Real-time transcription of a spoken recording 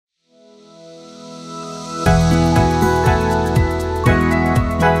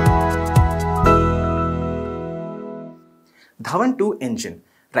Dhawan 2 engine.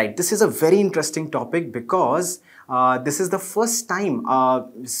 Right, this is a very interesting topic because this is the first time a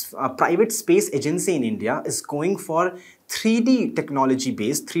private space agency in India is going for 3D technology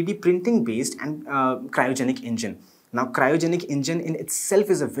based, 3D printing based and cryogenic engine. Now, cryogenic engine in itself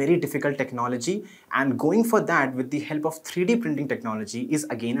is a very difficult technology, and going for that with the help of 3D printing technology is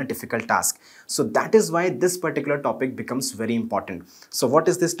again a difficult task. So that is why this particular topic becomes very important. So what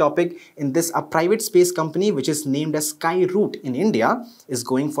is this topic? In this, a private space company which is named as Skyroot in India is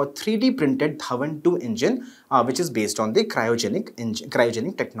going for 3D printed Dhawan 2 engine, which is based on the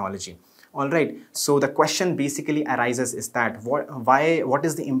cryogenic technology. Alright, so the question basically arises is that what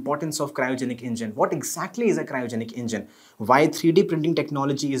is the importance of cryogenic engine? What exactly is a cryogenic engine? Why 3D printing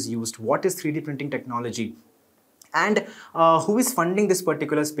technology is used? What is 3D printing technology? And who is funding this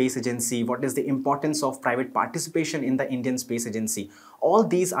particular space agency? What is the importance of private participation in the Indian Space Agency? All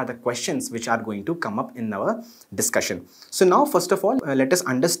these are the questions which are going to come up in our discussion. So now, first of all, let us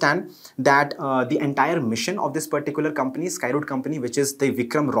understand that the entire mission of this particular company, Skyroot company, which is the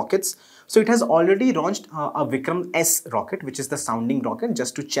Vikram Rockets. So it has already launched a Vikram S rocket, which is the sounding rocket,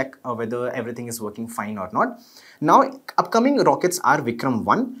 just to check whether everything is working fine or not. Now, upcoming rockets are Vikram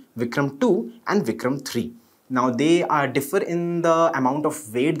 1, Vikram 2 and Vikram 3. Now, they differ in the amount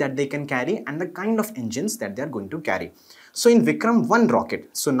of weight that they can carry and the kind of engines that they are going to carry. So, in Vikram 1 rocket,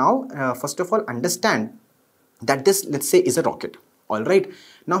 so now, first of all, understand that this, let's say, is a rocket. All right.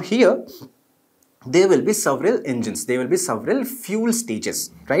 Now, here, there will be several engines. There will be several fuel stages,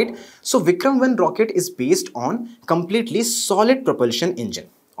 right? So, Vikram 1 rocket is based on completely solid propulsion engine.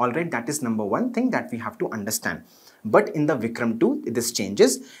 All right. That is number one thing that we have to understand. But in the Vikram 2, this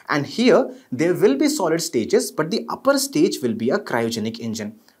changes, and here there will be solid stages, but the upper stage will be a cryogenic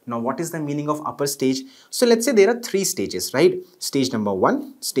engine. Now, what is the meaning of upper stage? So, let's say there are 3 stages, right? Stage number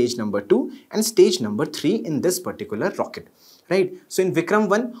 1, stage number 2 and stage number 3 in this particular rocket, right? So, in Vikram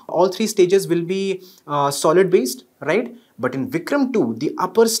 1, all 3 stages will be solid based, right? But in Vikram 2, the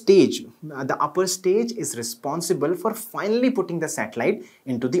upper stage is responsible for finally putting the satellite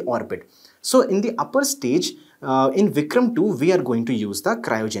into the orbit. So, in the upper stage, in Vikram 2, we are going to use the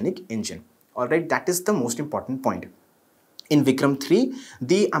cryogenic engine. Alright, that is the most important point. In Vikram 3,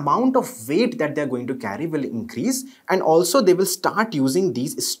 the amount of weight that they are going to carry will increase, and also they will start using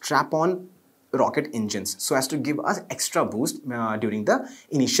these strap-on rocket engines so as to give us extra boost during the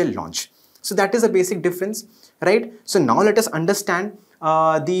initial launch. So that is a basic difference, right? So now let us understand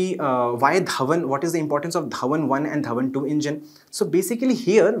why Dhawan, what is the importance of Dhawan 1 and Dhawan 2 engine. So basically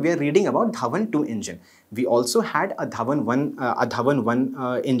here we are reading about Dhawan 2 engine. We also had a Dhawan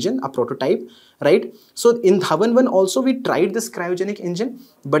 1 engine, a prototype, right? So in Dhawan 1 also we tried this cryogenic engine,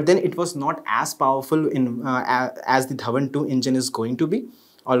 but then it was not as powerful as the Dhawan 2 engine is going to be,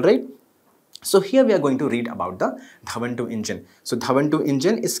 all right? So here we are going to read about the Dhawan 2 engine. So Dhawan 2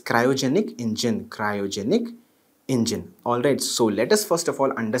 engine is cryogenic engine. All right. So let us first of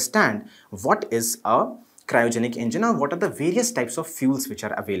all understand what is a cryogenic engine and what are the various types of fuels which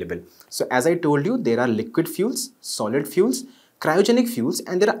are available. So as I told you, there are liquid fuels, solid fuels, cryogenic fuels,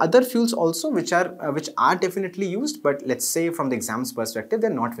 and there are other fuels also which are definitely used, but let's say from the exam's perspective,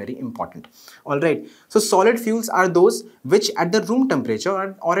 they're not very important. All right. So solid fuels are those which at the room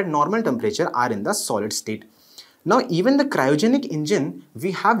temperature or at normal temperature are in the solid state. Now, even the cryogenic engine, we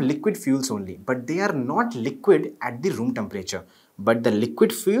have liquid fuels only, but they are not liquid at the room temperature. But the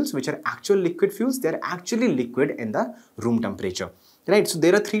liquid fuels, which are actual liquid fuels, they are actually liquid in the room temperature. Right, so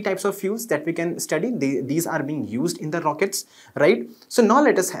there are 3 types of fuels that we can study. These are being used in the rockets, right? So now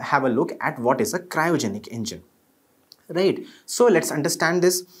let us have a look at what is a cryogenic engine, right? So let's understand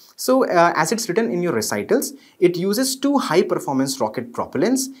this. So as it's written in your recitals, it uses 2 high performance rocket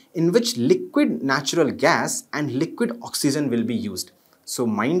propellants in which liquid natural gas and liquid oxygen will be used. So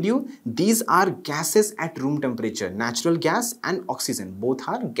mind you, these are gases at room temperature. Natural gas and oxygen, both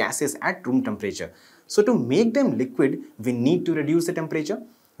are gases at room temperature. So to make them liquid, we need to reduce the temperature,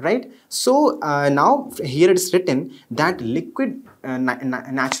 right? So now here it is written that liquid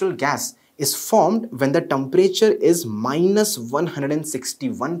natural gas is formed when the temperature is minus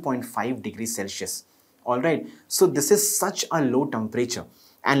 161.5 degrees Celsius. All right. So this is such a low temperature.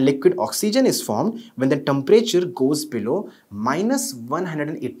 And liquid oxygen is formed when the temperature goes below minus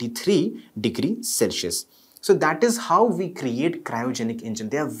 183 degrees Celsius. So that is how we create cryogenic engine.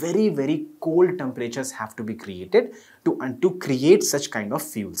 They are very, very cold temperatures have to be created to create such kind of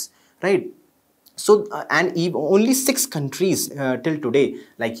fuels, right? So and only 6 countries till today,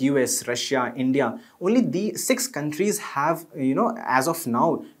 like US, Russia, India, only the 6 countries have, as of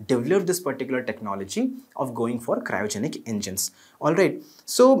now, developed this particular technology of going for cryogenic engines. All right.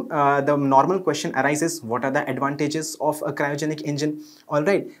 So the normal question arises: what are the advantages of a cryogenic engine? All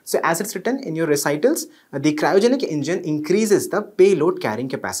right. So as it's written in your recitals, the cryogenic engine increases the payload carrying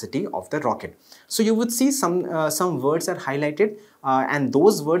capacity of the rocket. So you would see some words are highlighted, and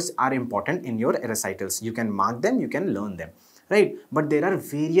those words are important in your recitals. You can mark them, you can learn them, right? But there are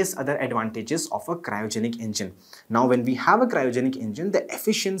various other advantages of a cryogenic engine. Now when we have a cryogenic engine, the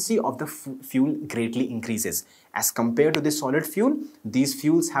efficiency of the fuel greatly increases as compared to the solid fuel. These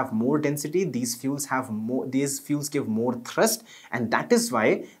fuels have more density, these fuels give more thrust, and that is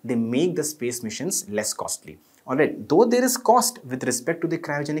why they make the space missions less costly. Alright, though there is cost with respect to the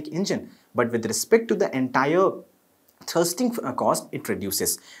cryogenic engine, but with respect to the entire thrusting cost, it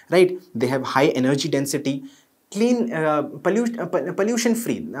reduces, right? They have high energy density, clean, pollution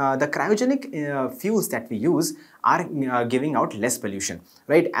free. The cryogenic fuels that we use are giving out less pollution,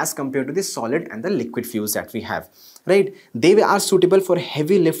 right, as compared to the solid and the liquid fuels that we have, right? They are suitable for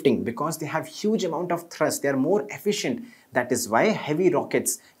heavy lifting because they have huge amount of thrust. They are more efficient. That is why heavy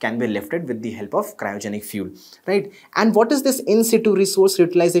rockets can be lifted with the help of cryogenic fuel, right? And what is this in situ resource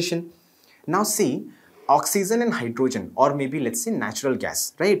utilization? Now see, oxygen and hydrogen, or maybe let's say natural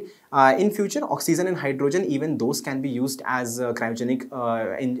gas, right? In future, oxygen and hydrogen, even those can be used as cryogenic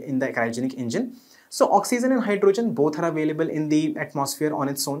in the cryogenic engine. So oxygen and hydrogen both are available in the atmosphere on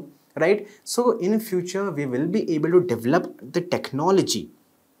its own, right? So in future, we will be able to develop the technology,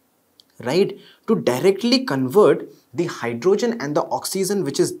 right, to directly convert the hydrogen and the oxygen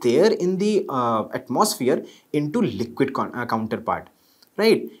which is there in the atmosphere into liquid counterpart,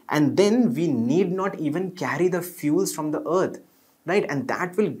 right? And then we need not even carry the fuels from the earth, right? And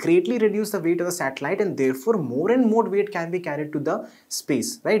that will greatly reduce the weight of the satellite, and therefore more and more weight can be carried to the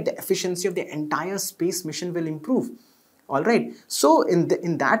space, right? The efficiency of the entire space mission will improve. All right. So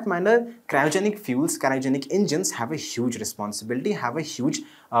in that manner, cryogenic fuels, cryogenic engines have a huge responsibility, have a huge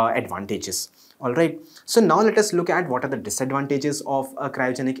advantages. All right. So now let us look at what are the disadvantages of a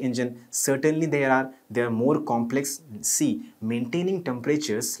cryogenic engine. Certainly they are more complex. See, maintaining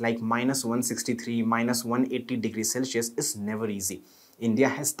temperatures like -163, -180 degrees Celsius is never easy. India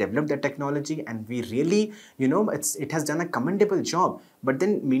has developed the technology, and we really, it has done a commendable job. But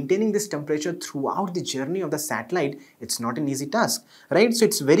then maintaining this temperature throughout the journey of the satellite, it's not an easy task, right? So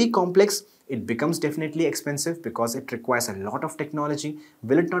it's very complex. It becomes definitely expensive because it requires a lot of technology.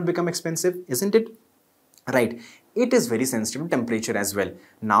 Will it not become expensive? Isn't it? Right. It is very sensitive to temperature as well.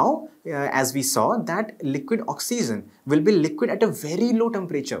 Now, as we saw that liquid oxygen will be liquid at a very low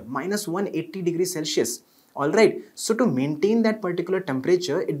temperature, -180 degrees Celsius. Alright, so to maintain that particular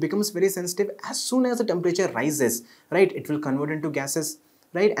temperature, it becomes very sensitive. As soon as the temperature rises, right, it will convert into gases,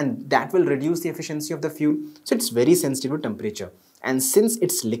 right, and that will reduce the efficiency of the fuel. So it's very sensitive to temperature, and since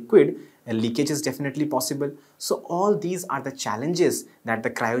it's liquid, a leakage is definitely possible. So all these are the challenges that the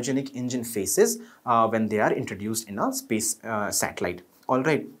cryogenic engine faces when they are introduced in a space satellite.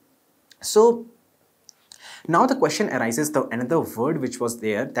 Alright, so now the question arises, the another word which was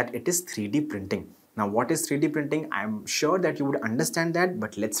there, that it is 3D printing. Now, what is 3D printing? I'm sure that you would understand that,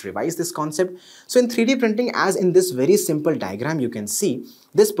 but let's revise this concept. So in 3D printing, as in this very simple diagram, you can see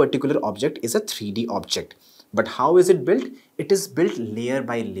this particular object is a 3D object. But how is it built? It is built layer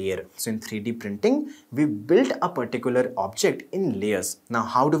by layer. So in 3D printing, we build a particular object in layers. Now,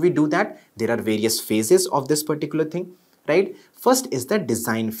 how do we do that? There are various phases of this particular thing, right? First is the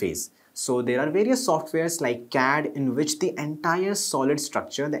design phase. So there are various softwares like CAD in which the entire solid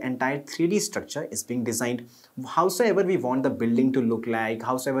structure, the entire 3D structure is being designed. Howsoever we want the building to look like,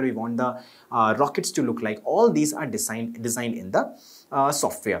 howsoever we want the rockets to look like, all these are designed in the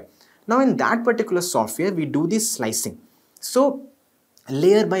software. Now in that particular software, we do this slicing. So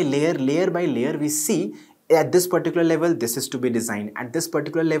layer by layer, we see at this particular level, this is to be designed. At this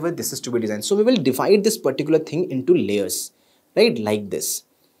particular level, this is to be designed. So we will divide this particular thing into layers, right? Like this.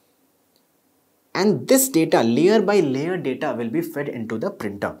 And this data, layer by layer data, will be fed into the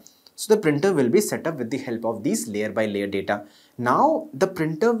printer. So the printer will be set up with the help of these layer by layer data. Now the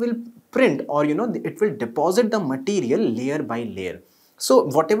printer will print, or it will deposit the material layer by layer. So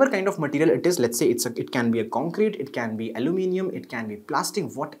whatever kind of material it is, let's say it can be a concrete, it can be aluminium, it can be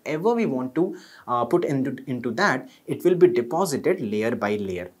plastic, whatever we want to put into that, it will be deposited layer by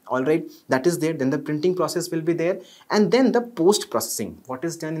layer. All right, that is there. Then the printing process will be there, and then the post processing. What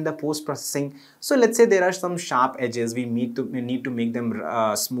is done in the post processing? So let's say there are some sharp edges, we need to make them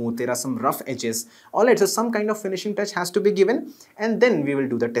smooth. There are some rough edges. All right, so some kind of finishing touch has to be given, and then we will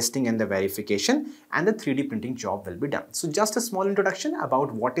do the testing and the verification, and the 3D printing job will be done. So just a small introduction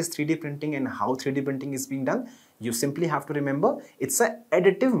about what is 3D printing and how 3D printing is being done. You simply have to remember it's a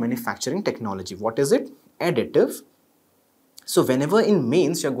additive manufacturing technology. What is it? Additive. So whenever in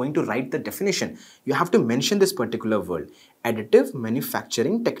mains you're going to write the definition, you have to mention this particular word, additive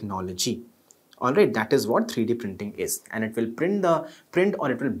manufacturing technology. Alright, that is what 3D printing is, and it will print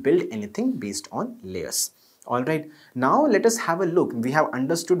or it will build anything based on layers. Alright, now let us have a look. We have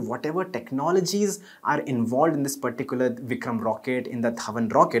understood whatever technologies are involved in this particular Vikram rocket, in the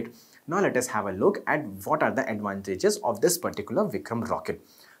Dhawan rocket. Now let us have a look at what are the advantages of this particular Vikram rocket.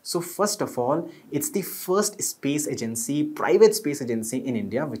 So first of all, it's the first space agency, private space agency in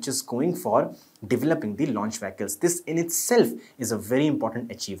India, which is going for developing the launch vehicles. This in itself is a very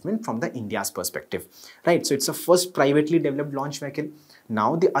important achievement from the India's perspective, right? So it's a first privately developed launch vehicle.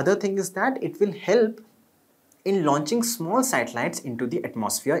 Now the other thing is that it will help in launching small satellites into the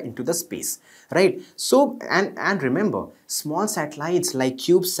atmosphere, into the space, right? So, and remember, small satellites like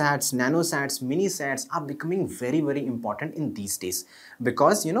CubeSats, NanoSats, MiniSats are becoming very, very important in these days,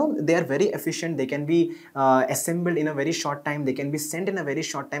 because, you know, they are very efficient. They can be assembled in a very short time. They can be sent in a very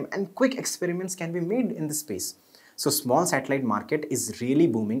short time, and quick experiments can be made in the space. So small satellite market is really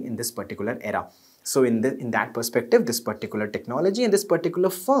booming in this particular era. So in that perspective, this particular technology and this particular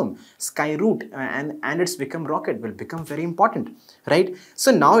firm, Skyroot and its Vikram rocket will become very important, right?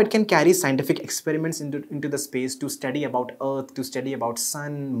 So now it can carry scientific experiments into the space to study about Earth, to study about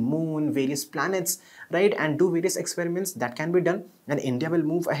Sun, Moon, various planets, right? And do various experiments that can be done, and India will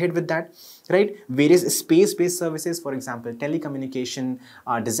move ahead with that, right? Various space-based services, for example, telecommunication,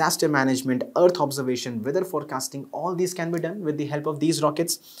 disaster management, Earth observation, weather forecasting, all these can be done with the help of these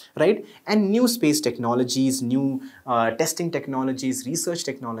rockets, right? And new space technologies, new testing technologies, research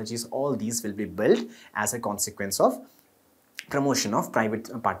technologies, all these will be built as a consequence of promotion of private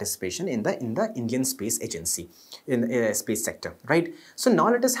participation in the Indian Space Agency, in space sector, right? So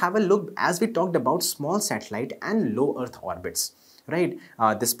now let us have a look, as we talked about small satellite and low Earth orbits, right?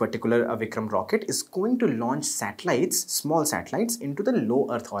 This particular Vikram rocket is going to launch satellites, small satellites, into the low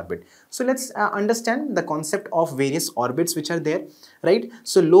Earth orbit. So let's understand the concept of various orbits which are there, right?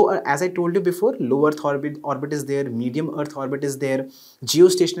 So low, as I told you before, low Earth orbit is there, medium Earth orbit is there,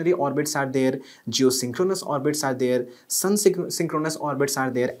 geostationary orbits are there, geosynchronous orbits are there, sun synchronous orbits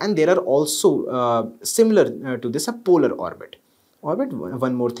are there, and there are also similar to this, a polar orbit.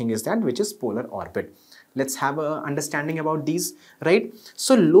 One more thing is that, which is polar orbit. Let's have a understanding about these, right?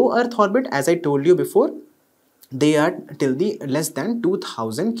 So low Earth orbit, as I told you before, they are till the less than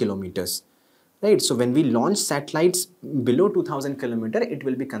 2000 kilometers, right? So when we launch satellites below 2000 kilometer, it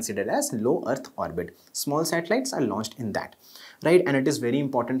will be considered as low Earth orbit. Small satellites are launched in that, right? And it is very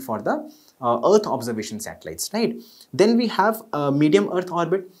important for the Earth observation satellites, right? Then we have medium Earth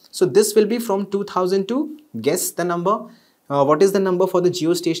orbit. So this will be from 2000 to, guess the number. What is the number for the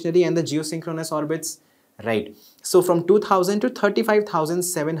geostationary and the geosynchronous orbits? Right. So from 2000 to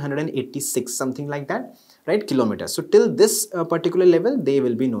 35,786, something like that, right, kilometers. So till this particular level, they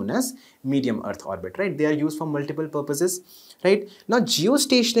will be known as medium Earth orbit, right? They are used for multiple purposes, right? Now,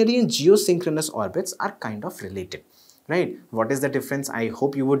 geostationary and geosynchronous orbits are kind of related, right? What is the difference? I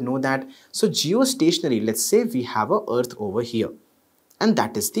hope you would know that. So geostationary, let's say we have a Earth over here, and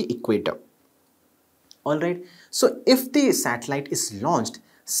that is the equator. All right. So if the satellite is launched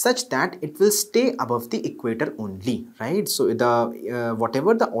such that it will stay above the equator only, right? So the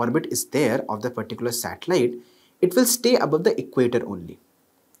whatever the orbit is there of the particular satellite, it will stay above the equator only,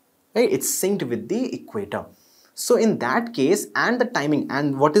 right? It's synced with the equator. So in that case, and the timing,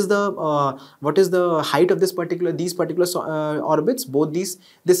 and what is the height of these particular orbits? Both these,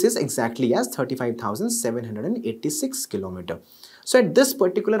 this is exactly as 35,786 kilometer. So at this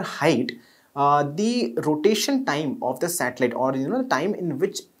particular height, the rotation time of the satellite, or the time in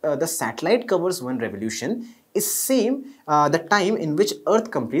which the satellite covers one revolution, is same the time in which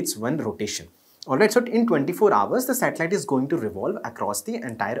Earth completes one rotation. Alright, so in 24 hours the satellite is going to revolve across the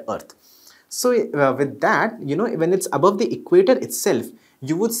entire Earth. So with that, when it's above the equator itself,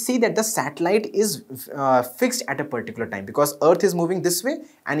 you would see that the satellite is fixed at a particular time, because Earth is moving this way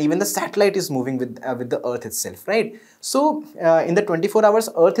and even the satellite is moving with the Earth itself, right? So in the 24 hours,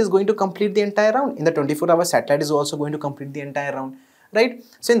 Earth is going to complete the entire round. In the 24 hours, satellite is also going to complete the entire round, right?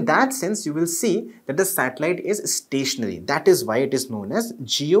 So in that sense, you will see that the satellite is stationary. That is why it is known as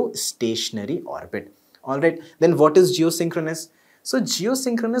geostationary orbit. All right. Then what is geosynchronous? So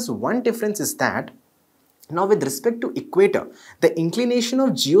geosynchronous, one difference is that now with respect to equator, the inclination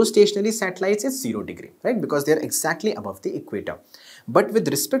of geostationary satellites is 0 degree, right? Because they are exactly above the equator. But with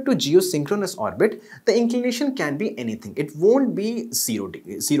respect to geosynchronous orbit, the inclination can be anything. It won't be 0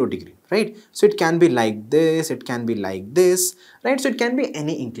 degree, right? So it can be like this, it can be like this, right? So it can be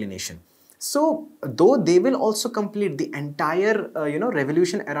any inclination. So though they will also complete the entire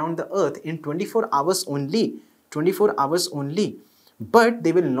revolution around the earth in 24 hours only, 24 hours only, but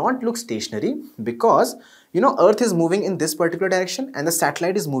they will not look stationary because earth is moving in this particular direction and the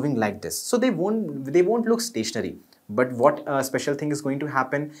satellite is moving like this, so they won't look stationary. But what special thing is going to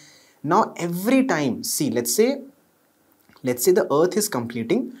happen now? Every time, see, let's say the earth is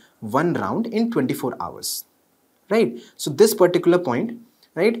completing one round in 24 hours, right? So this particular point,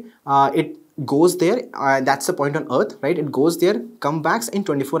 right, it goes there, that's the point on earth, right? It goes there, come back in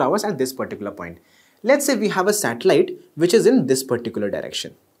 24 hours at this particular point. Let's say we have a satellite which is in this particular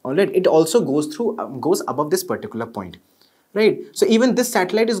direction, all right? It also goes above this particular point, right? So even this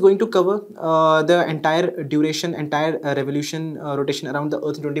satellite is going to cover the entire duration, entire revolution, rotation around the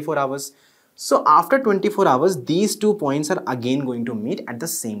earth in 24 hours. So after 24 hours, these two points are again going to meet at the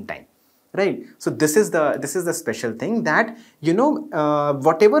same time, right? So this is the special thing, that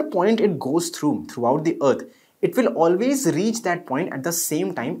whatever point it goes throughout the earth, it will always reach that point at the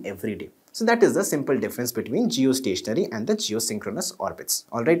same time every day. So that is the simple difference between geostationary and the geosynchronous orbits,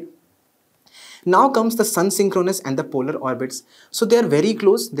 all right? Now comes the sun synchronous and the polar orbits. So they are very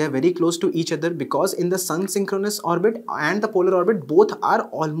close. They are very close to each other because in the sun synchronous orbit and the polar orbit, both are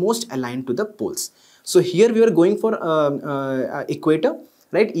almost aligned to the poles. So here we are going for equator,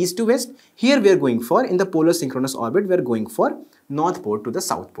 right, east to west. Here we are going for, in the polar synchronous orbit, we are going for north pole to the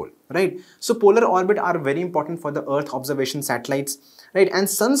south pole, right? So polar orbit are very important for the earth observation satellites, right? And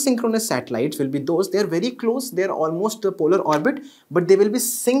sun synchronous satellites will be those, they are very close, they are almost the polar orbit, but they will be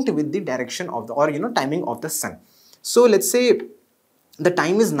synced with the direction of the, or timing of the sun. So let's say the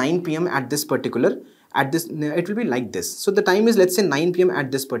time is 9 p.m. at this particular, it will be like this. So the time is, let's say, 9 p.m.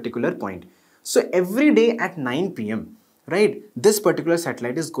 at this particular point. So every day at 9 p.m., right, this particular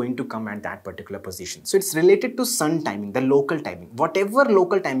satellite is going to come at that particular position. So it's related to sun timing, the local timing, whatever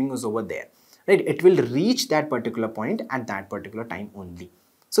local timing is over there, right, it will reach that particular point at that particular time only.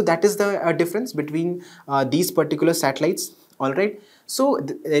 So that is the difference between these particular satellites, all right? So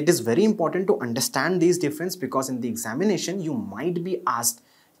it is very important to understand these difference, because in the examination you might be asked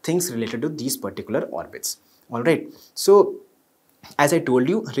things related to these particular orbits, all right? So as I told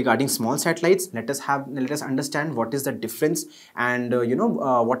you regarding small satellites, let us understand what is the difference and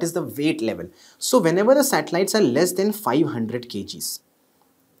what is the weight level. So whenever the satellites are less than 500 kgs,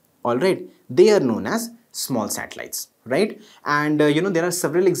 all right, they are known as small satellites, right? And there are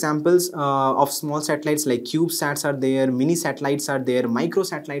several examples of small satellites, like CubeSats are there, mini satellites are there, micro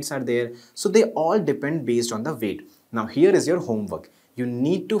satellites are there. So they all depend based on the weight. Now here is your homework. You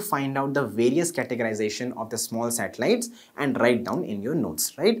need to find out the various categorization of the small satellites and write down in your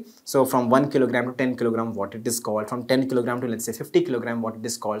notes, right? So from 1 kilogram to 10 kilogram, what it is called, from 10 kilogram to, let's say, 50 kilogram, what it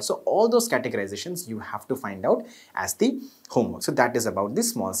is called. So all those categorizations you have to find out as the homework. So that is about the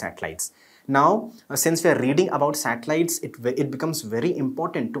small satellites. Now, since we are reading about satellites, it becomes very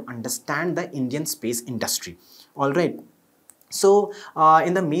important to understand the Indian space industry, all right? So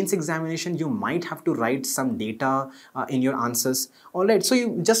in the mains examination, you might have to write some data in your answers. All right,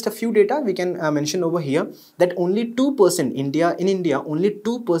 so just a few data we can mention over here, that only 2% in India, only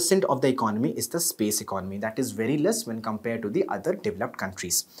 2% of the economy is the space economy. That is very less when compared to the other developed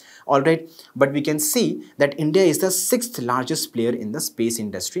countries. All right, but we can see that India is the 6th largest player in the space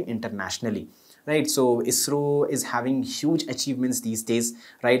industry internationally. Right, so ISRO is having huge achievements these days,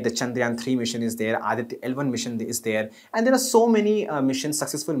 right? The Chandrayaan-3 mission is there, Additive L1 mission is there, and there are so many missions,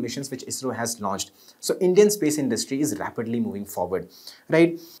 successful missions which ISRO has launched. So Indian space industry is rapidly moving forward,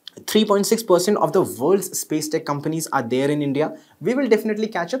 right? 3.6% of the world's space tech companies are there in India. We will definitely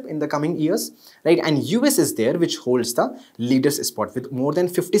catch up in the coming years, right? And US is there, which holds the leaders spot with more than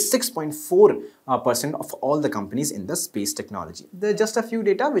 56.4% of all the companies in the space technology. There are just a few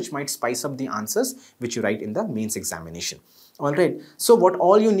data which might spice up the answers which you write in the mains examination. All right, so what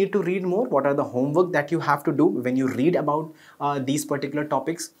all you need to read more, what are the homework that you have to do when you read about these particular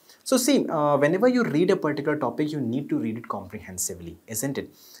topics? So see, whenever you read a particular topic, you need to read it comprehensively, isn't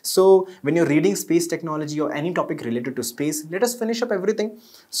it? So when you're reading space technology or any topic related to space, let us finish up everything.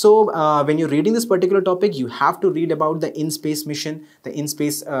 So when you're reading this particular topic, you have to read about the in-space mission, the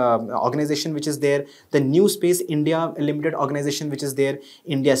in-space organization which is there, the New Space India Limited organization which is there,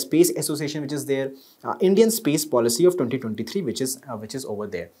 India Space Association which is there, Indian Space Policy of 2023 which is over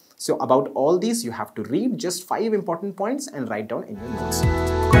there. So about all these, you have to read just 5 important points and write down in your notes.